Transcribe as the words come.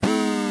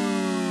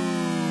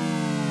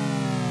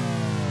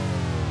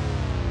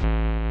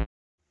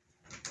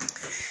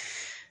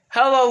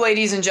Hello,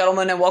 ladies and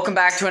gentlemen, and welcome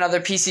back to another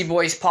PC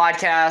Boys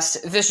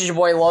podcast. This is your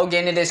boy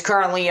Logan. It is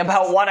currently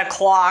about 1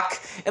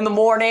 o'clock in the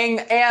morning,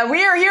 and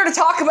we are here to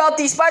talk about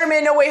the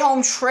Spider-Man No Way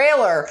Home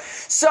trailer.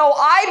 So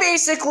I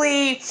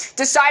basically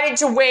decided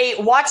to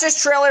watch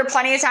this trailer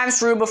plenty of times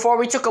through before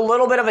we took a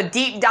little bit of a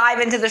deep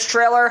dive into this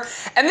trailer.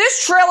 And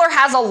this trailer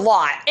has a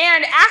lot,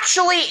 and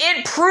actually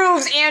it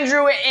proves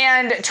Andrew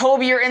and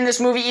Toby are in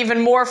this movie even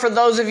more for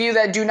those of you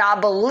that do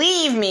not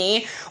believe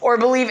me or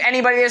believe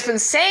anybody that's been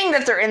saying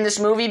that they're in this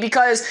movie,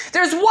 because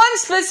there's one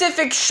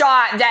specific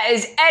shot that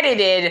is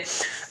edited,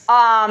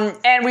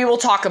 and we will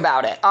talk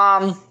about it.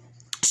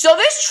 So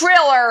this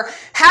trailer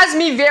has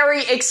me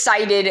very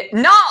excited,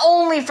 not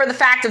only for the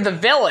fact of the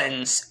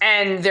villains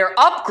and their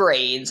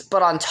upgrades,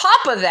 but on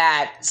top of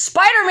that,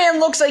 Spider-Man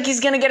looks like he's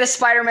gonna get a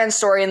Spider-Man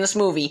story in this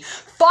movie.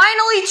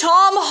 Finally,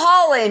 Tom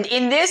Holland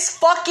in this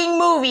fucking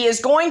movie is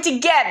going to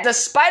get the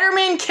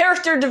Spider-Man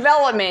character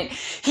development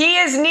he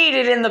has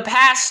needed in the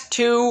past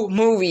 2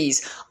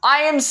 movies.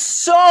 I am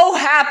so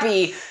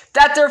happy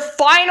that they're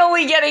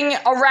finally getting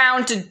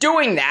around to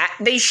doing that.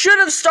 They should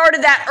have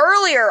started that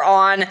earlier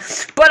on,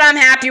 but I'm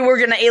happy we're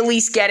going to at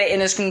least get it in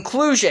his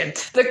conclusion.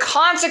 The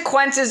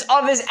consequences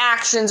of his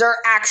actions are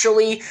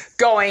actually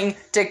going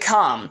to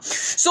come.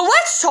 So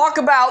let's talk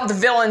about the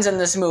villains in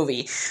this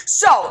movie.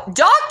 So,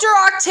 Dr.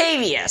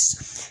 Octavius.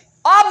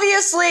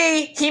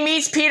 Obviously, he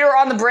meets Peter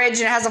on the bridge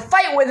and has a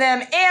fight with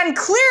him, and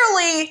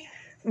clearly,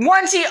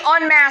 once he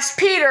unmasks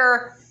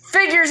Peter,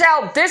 figures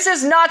out this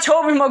is not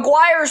Tobey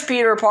Maguire's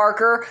Peter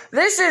Parker.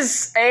 This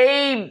is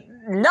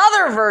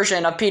another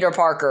version of Peter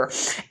Parker.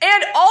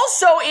 And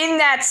also in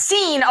that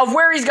scene of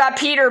where he's got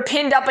Peter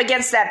pinned up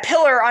against that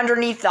pillar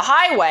underneath the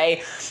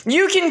highway,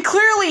 you can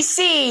clearly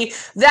see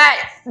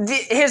that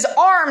his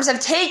arms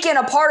have taken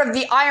a part of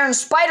the Iron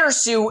Spider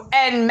suit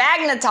and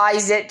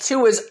magnetized it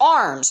to his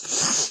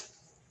arms.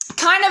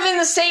 Kind of in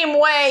the same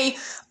way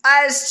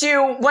as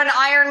to when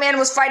Iron Man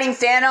was fighting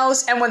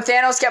Thanos, and when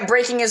Thanos kept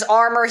breaking his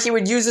armor, he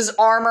would use his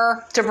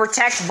armor to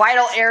protect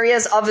vital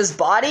areas of his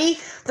body.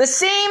 The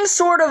same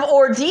sort of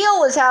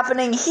ordeal is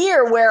happening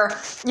here where,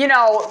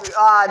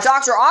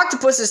 Dr.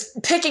 Octopus is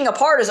picking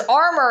apart his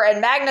armor and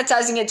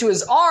magnetizing it to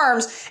his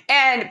arms,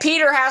 and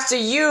Peter has to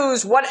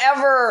use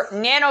whatever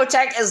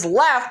nanotech is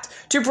left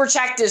to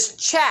protect his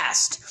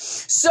chest.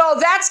 So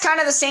that's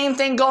kind of the same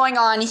thing going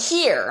on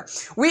here.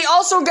 We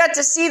also get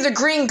to see the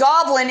Green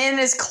Goblin in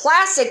his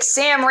classic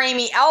Sam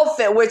Raimi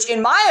outfit, which in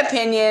my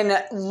opinion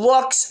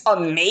looks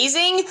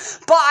amazing,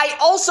 but I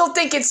also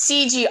think it's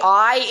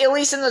CGI, at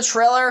least in the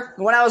trailer.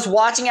 When I was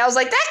watching it, I was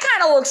like, that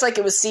kind of looks like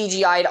it was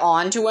CGI'd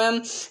onto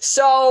him.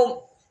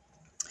 So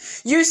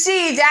you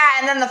see that,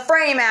 and then the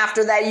frame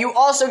after that, you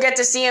also get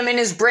to see him in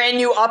his brand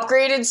new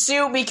upgraded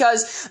suit,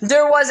 because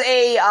there was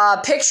a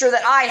picture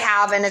that I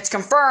have, and it's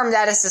confirmed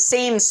that it's the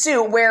same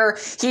suit, where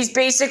he's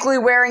basically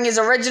wearing his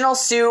original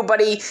suit,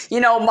 but he,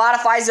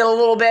 modifies it a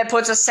little bit,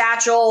 puts a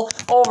satchel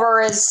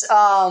over his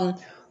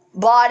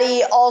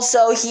body.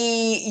 Also,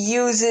 he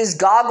uses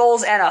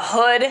goggles and a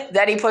hood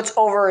that he puts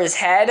over his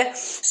head.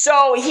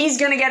 So he's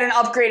gonna get an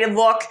upgraded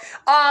look.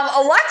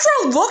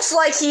 Electro looks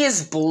like he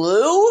is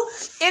blue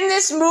in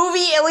this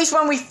movie, at least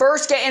when we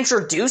first get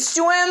introduced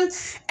to him.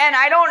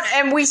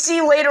 And we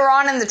see later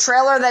on in the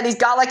trailer that he's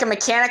got like a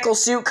mechanical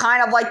suit,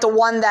 kind of like the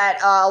one that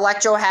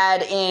Electro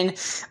had in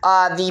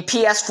the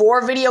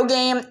PS4 video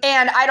game.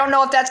 And I don't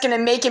know if that's gonna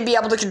make him be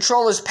able to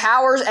control his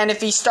powers, and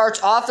if he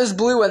starts off as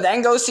blue and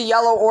then goes to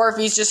yellow, or if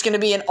he's just going to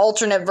be an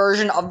alternate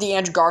version of the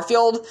Andrew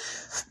Garfield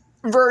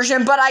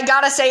version. But I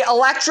gotta say,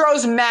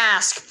 Electro's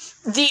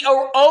mask, the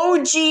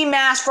OG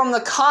mask from the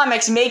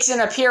comics, makes an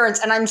appearance,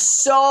 and I'm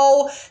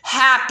so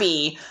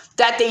happy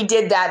that they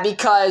did that,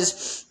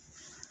 because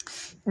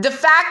the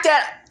fact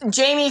that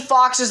Jamie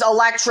Foxx's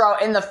Electro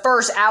in the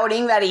first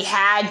outing that he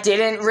had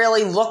didn't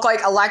really look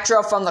like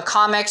Electro from the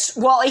comics.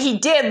 Well, he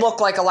did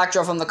look like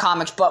Electro from the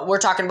comics, but we're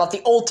talking about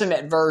the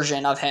ultimate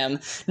version of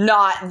him,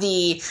 not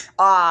the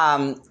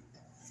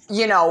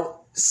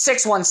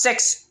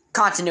 616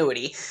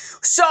 continuity.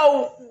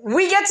 So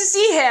we get to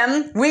see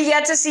him, we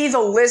get to see the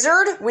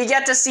Lizard, we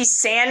get to see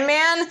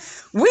Sandman,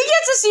 we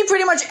get to see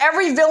pretty much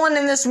every villain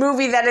in this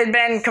movie that had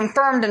been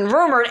confirmed and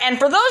rumored. And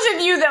for those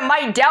of you that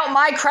might doubt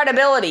my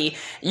credibility,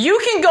 you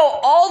can go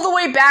all the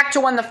way back to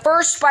when the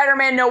first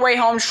Spider-Man No Way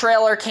Home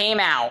trailer came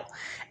out,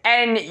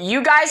 and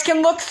you guys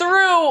can look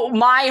through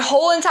my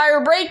whole entire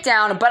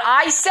breakdown, but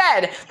I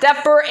said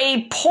that for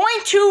a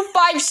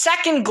 0.25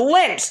 second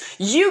glimpse,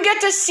 you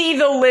get to see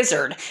the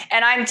Lizard.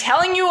 And I'm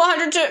telling you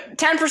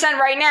 110%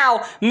 right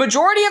now,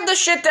 majority of the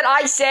shit that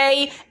I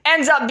say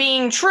ends up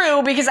being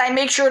true, because I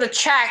make sure to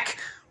check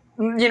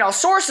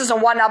sources and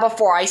whatnot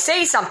before I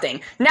say something.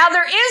 Now,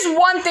 there is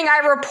one thing I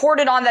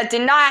reported on that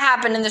did not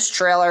happen in this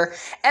trailer,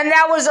 and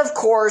that was, of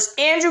course,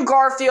 Andrew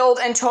Garfield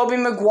and Tobey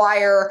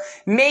Maguire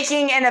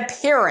making an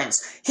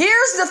appearance.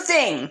 Here's the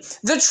thing.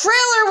 The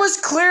trailer was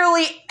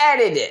clearly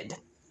edited,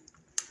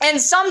 and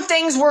some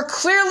things were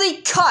clearly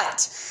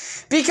cut,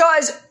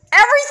 because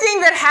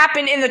everything that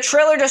happened in the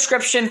trailer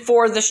description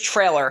for this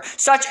trailer,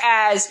 such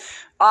as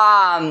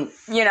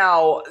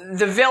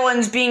the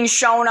villains being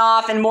shown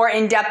off in more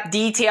in-depth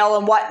detail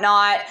and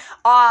whatnot.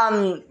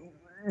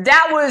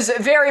 That was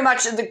very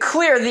much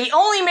clear. The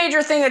only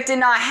major thing that did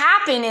not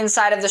happen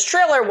inside of this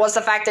trailer was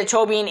the fact that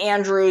Toby and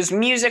Andrew's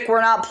music were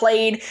not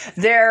played.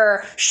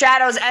 Their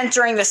shadows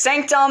entering the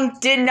sanctum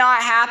did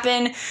not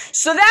happen.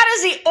 So that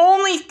is the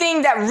only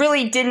thing that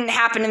really didn't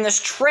happen in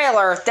this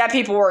trailer that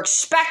people were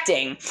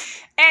expecting.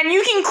 And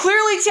you can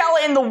clearly tell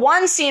in the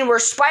one scene where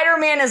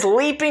Spider-Man is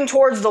leaping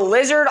towards the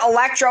Lizard,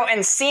 Electro,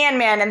 and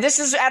Sandman, and this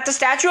is at the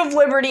Statue of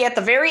Liberty at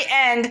the very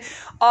end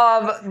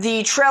of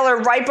the trailer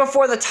right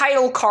before the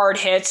title card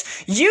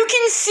hits, you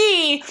can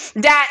see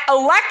that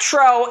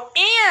Electro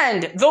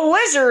and the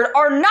Lizard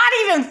are not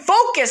even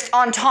focused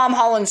on Tom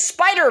Holland's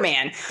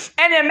Spider-Man.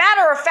 And a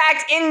matter of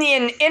fact, in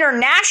the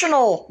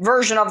international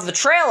version of the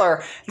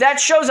trailer that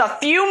shows a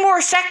few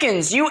more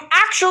seconds, you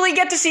actually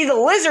get to see the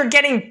Lizard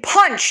getting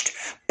punched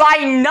by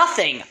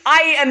nothing.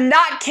 I am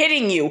not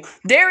kidding you.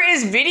 There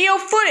is video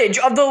footage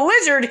of the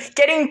Lizard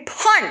getting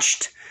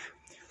punched.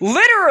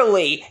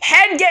 Literally,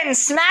 head getting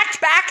smacked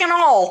back and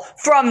all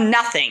from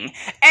nothing.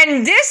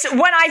 And this,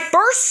 when I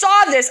first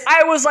saw this,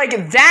 I was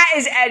like, that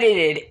is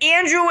edited.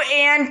 Andrew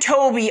and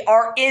Toby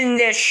are in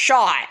this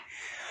shot.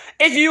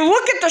 If you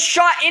look at the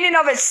shot in and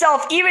of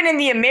itself, even in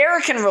the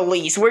American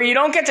release, where you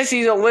don't get to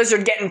see the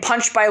Lizard getting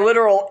punched by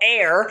literal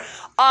air,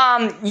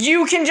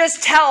 you can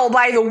just tell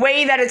by the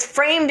way that it's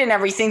framed and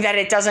everything that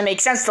it doesn't make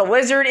sense. The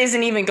Lizard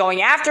isn't even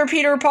going after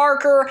Peter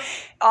Parker.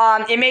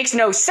 It makes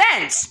no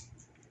sense.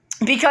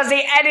 Because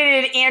they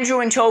edited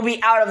Andrew and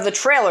Toby out of the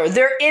trailer.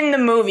 They're in the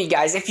movie,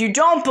 guys. If you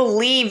don't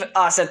believe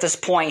us at this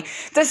point,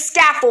 the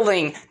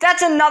scaffolding,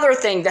 that's another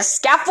thing. The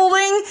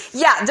scaffolding,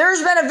 yeah,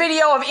 there's been a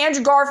video of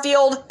Andrew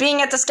Garfield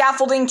being at the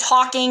scaffolding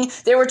talking.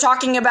 They were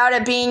talking about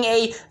it being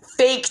a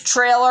fake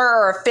trailer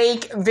or a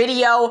fake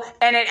video,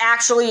 and it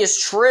actually is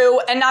true.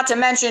 And not to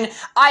mention,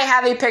 I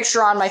have a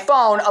picture on my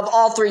phone of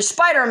all three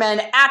Spider-Men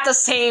at the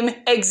same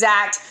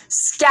exact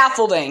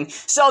scaffolding.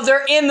 So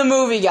they're in the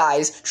movie,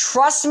 guys.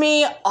 Trust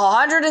me,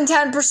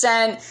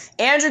 110%.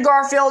 Andrew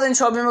Garfield and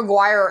Tobey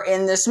Maguire are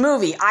in this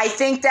movie. I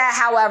think that,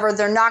 however,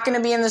 they're not going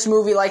to be in this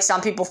movie like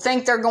some people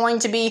think they're going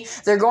to be.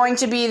 They're going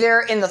to be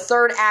there in the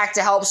third act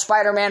to help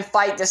Spider-Man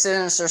fight the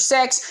Sinister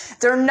Six.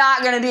 They're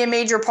not going to be a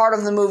major part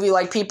of the movie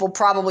like people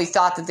probably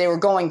thought that they were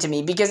going to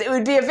be, because it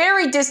would be a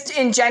very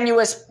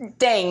disingenuous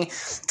thing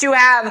to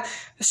have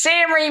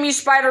Sam Raimi's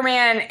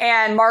Spider-Man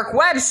and Mark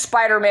Webb's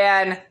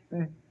Spider-Man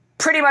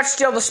pretty much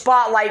steal the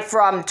spotlight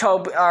from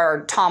Tom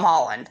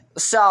Holland.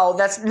 So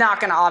that's not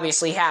going to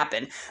obviously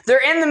happen.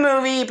 They're in the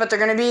movie, but they're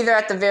going to be there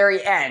at the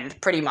very end,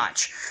 pretty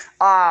much.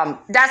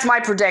 That's my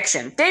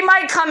prediction. They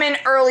might come in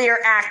earlier,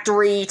 Act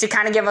 3, to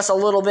kind of give us a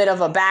little bit of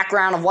a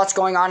background of what's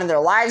going on in their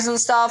lives and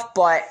stuff.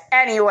 But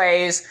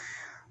anyways,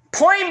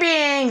 point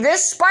being,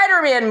 this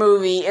Spider-Man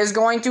movie is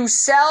going to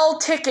sell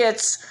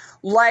tickets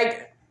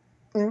like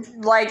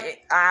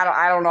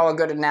I don't know a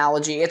good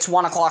analogy. It's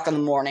 1 o'clock in the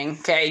morning.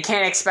 Okay, you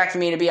can't expect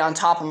me to be on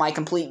top of my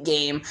complete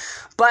game.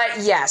 But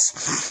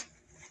yes.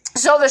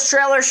 So this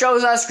trailer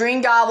shows us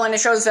Green Goblin. It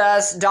shows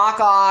us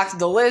Doc Ock,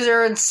 the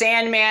Lizard,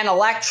 Sandman,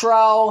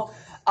 Electro.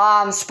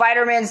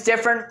 Spider-Man's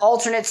different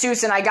alternate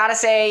suits, and I gotta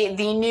say,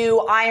 the new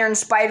Iron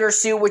Spider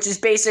suit, which is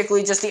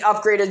basically just the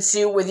upgraded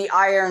suit with the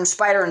Iron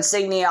Spider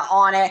insignia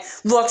on it,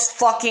 looks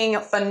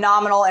fucking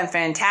phenomenal and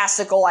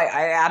fantastical. I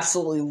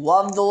absolutely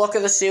love the look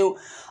of the suit.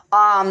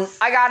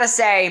 I gotta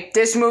say,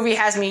 this movie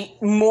has me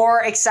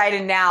more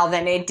excited now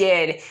than it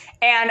did.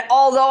 And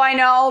although I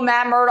know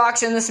Matt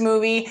Murdock's in this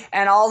movie,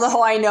 and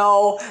although I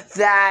know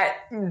that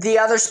the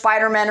other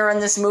Spider-Men are in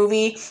this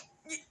movie,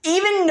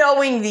 even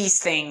knowing these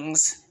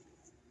things,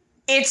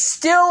 it's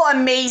still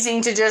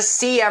amazing to just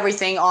see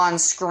everything on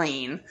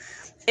screen.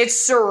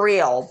 It's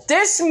surreal.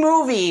 This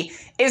movie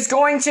is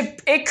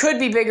it could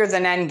be bigger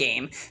than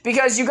Endgame.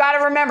 Because you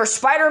gotta remember,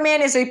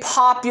 Spider-Man is a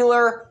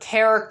popular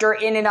character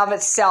in and of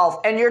itself.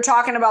 And you're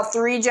talking about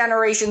 3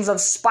 generations of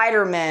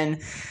Spider-Man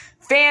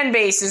fan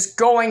base is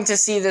going to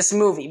see this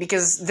movie.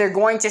 Because they're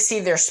going to see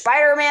their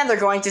Spider-Man, they're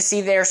going to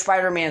see their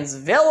Spider-Man's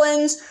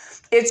villains.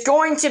 It's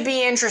going to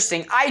be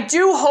interesting. I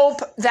do hope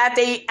that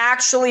they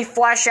actually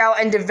flesh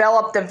out and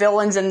develop the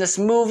villains in this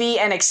movie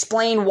and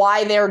explain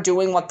why they're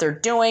doing what they're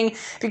doing.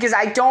 Because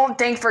I don't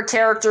think for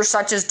characters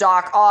such as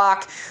Doc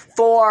Ock,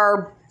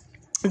 for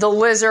the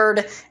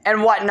Lizard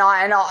and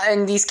whatnot,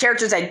 and these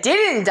characters that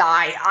didn't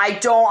die, I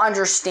don't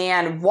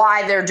understand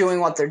why they're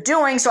doing what they're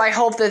doing, so I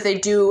hope that they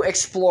do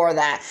explore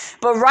that.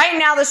 But right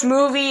now, this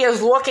movie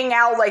is looking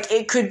out like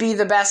it could be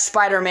the best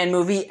Spider-Man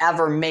movie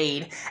ever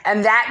made.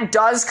 And that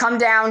does come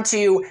down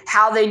to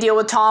how they deal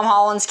with Tom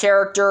Holland's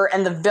character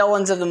and the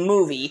villains of the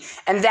movie.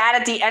 And that,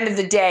 at the end of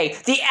the day,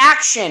 the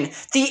action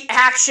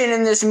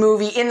in this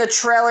movie, in the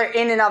trailer,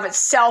 in and of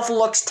itself,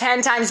 looks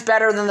 10 times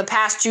better than the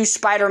past 2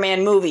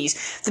 Spider-Man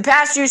movies. The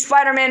past 2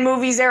 Spider-Man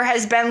movies, there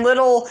has been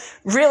little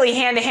really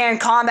hand-to-hand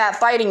combat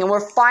fighting, and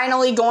we're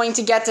finally going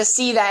to get to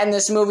see that in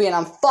this movie, and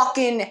I'm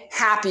fucking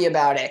happy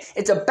about it.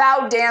 It's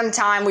about damn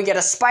time we get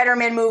a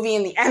Spider-Man movie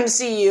in the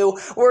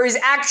MCU where he's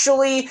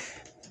actually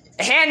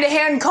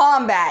hand-to-hand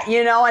combat,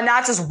 you know, and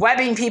not just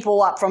webbing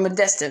people up from a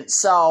distance.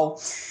 So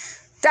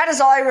that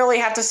is all I really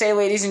have to say,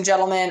 ladies and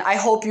gentlemen. I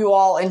hope you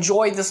all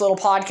enjoyed this little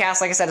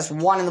podcast. Like I said, it's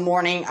 1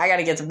 a.m. I got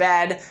to get to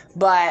bed,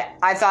 but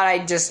I thought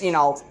I'd just,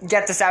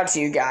 get this out to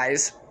you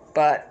guys.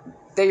 But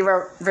thank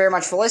you very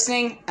much for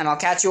listening, and I'll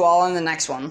catch you all in the next one.